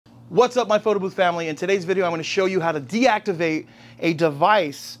What's up, my photo booth family? In today's video, I'm going to show you how to deactivate a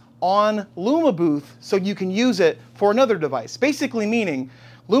device on LumaBooth so you can use it for another device. Basically meaning,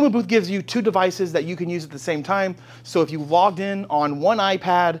 LumaBooth gives you two devices that you can use at the same time. So if you logged in on one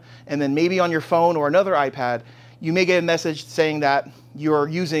iPad and then maybe on your phone or another iPad, you may get a message saying that you're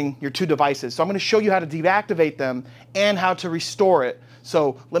using your two devices. So I'm going to show you how to deactivate them and how to restore it.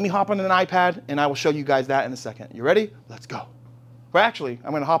 So let me hop on an iPad and I will show you guys that in a second. You ready? Let's go. Well, actually,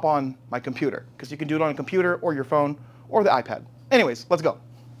 I'm going to hop on my computer because you can do it on a computer or your phone or the iPad. Anyways, let's go.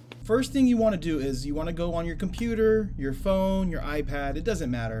 First thing you want to do is you want to go on your computer, your phone, your iPad. It doesn't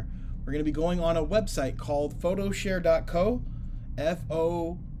matter. We're going to be going on a website called photoshare.co,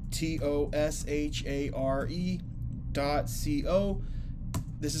 Photoshare.co.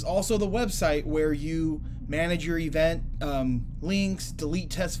 This is also the website where you manage your event links, delete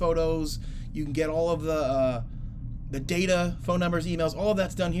test photos. You can get all of the data, phone numbers, emails, all of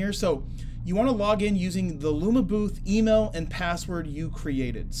that's done here. So you want to log in using the LumaBooth email and password you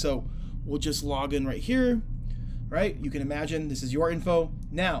created. So we'll just log in right here, right? You can imagine this is your info.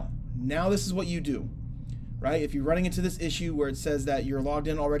 Now this is what you do, right? If you're running into this issue where it says that you're logged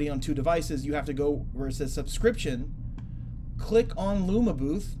in already on two devices, you have to go where it says subscription, click on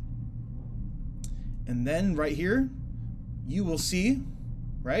LumaBooth, and then right here, you will see,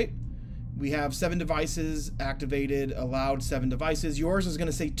 right? We have 7 devices activated, allowed 7 devices. Yours is going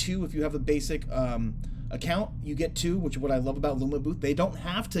to say 2 if you have the basic account. You get 2, which is what I love about LumaBooth. They don't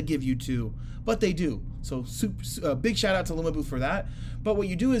have to give you 2, but they do. So big shout out to LumaBooth for that. But what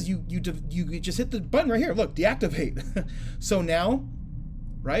you do is you just hit the button right here. Look, deactivate. So now,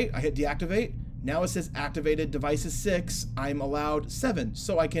 right? I hit deactivate. Now it says activated devices 6. I'm allowed 7,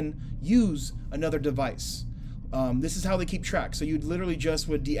 so I can use another device. This is how they keep track. So you'd literally just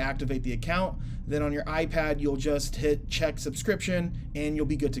would deactivate the account. Then on your iPad, you'll just hit check subscription and you'll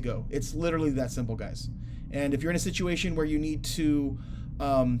be good to go. It's literally that simple, guys. And if you're in a situation where you need to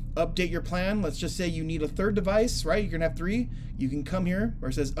update your plan, let's just say you need a 3rd device, right? You're gonna have 3. You can come here where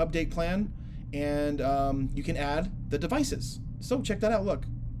it says update plan and you can add the devices. So check that out, look.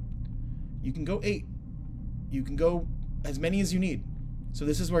 You can go 8. You can go as many as you need. So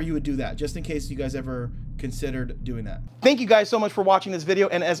this is where you would do that, just in case you guys ever considered doing that. Thank you guys so much for watching this video.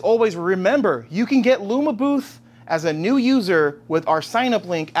 And as always, remember, you can get LumaBooth as a new user with our sign-up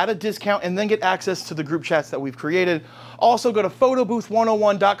link at a discount and then get access to the group chats that we've created. Also, go to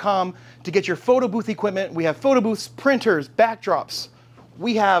photobooth101.com to get your photo booth equipment. We have photo booths, printers, backdrops.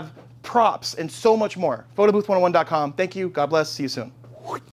 We have props and so much more. photobooth101.com. Thank you. God bless. See you soon.